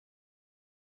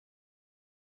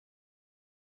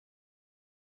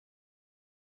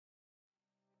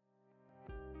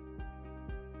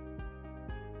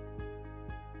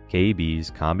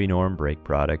K.E.B's Combinorm brake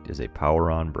product is a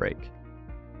power-on brake.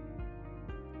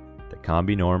 The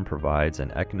Combinorm provides an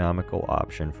economical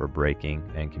option for braking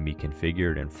and can be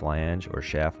configured in flange or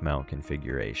shaft mount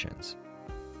configurations.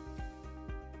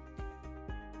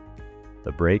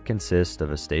 The brake consists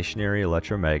of a stationary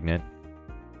electromagnet.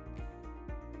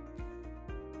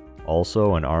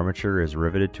 Also, an armature is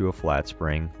riveted to a flat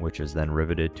spring, which is then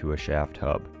riveted to a shaft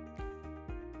hub.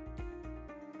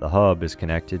 The hub is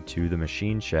connected to the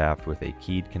machine shaft with a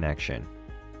keyed connection.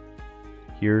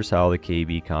 Here's how the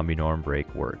K.E.B. Combinorm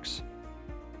brake works.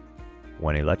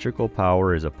 When electrical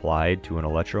power is applied to an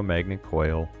electromagnet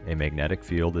coil, a magnetic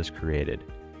field is created.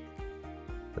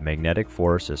 The magnetic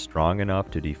force is strong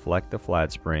enough to deflect the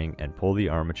flat spring and pull the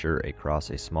armature across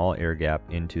a small air gap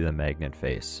into the magnet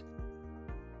face.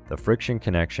 The friction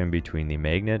connection between the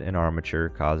magnet and armature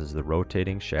causes the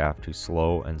rotating shaft to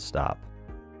slow and stop.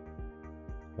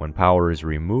 When power is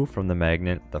removed from the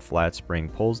magnet, the flat spring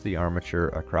pulls the armature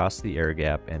across the air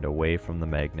gap and away from the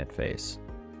magnet face.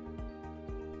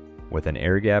 With an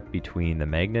air gap between the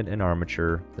magnet and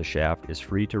armature, the shaft is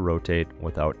free to rotate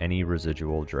without any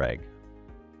residual drag.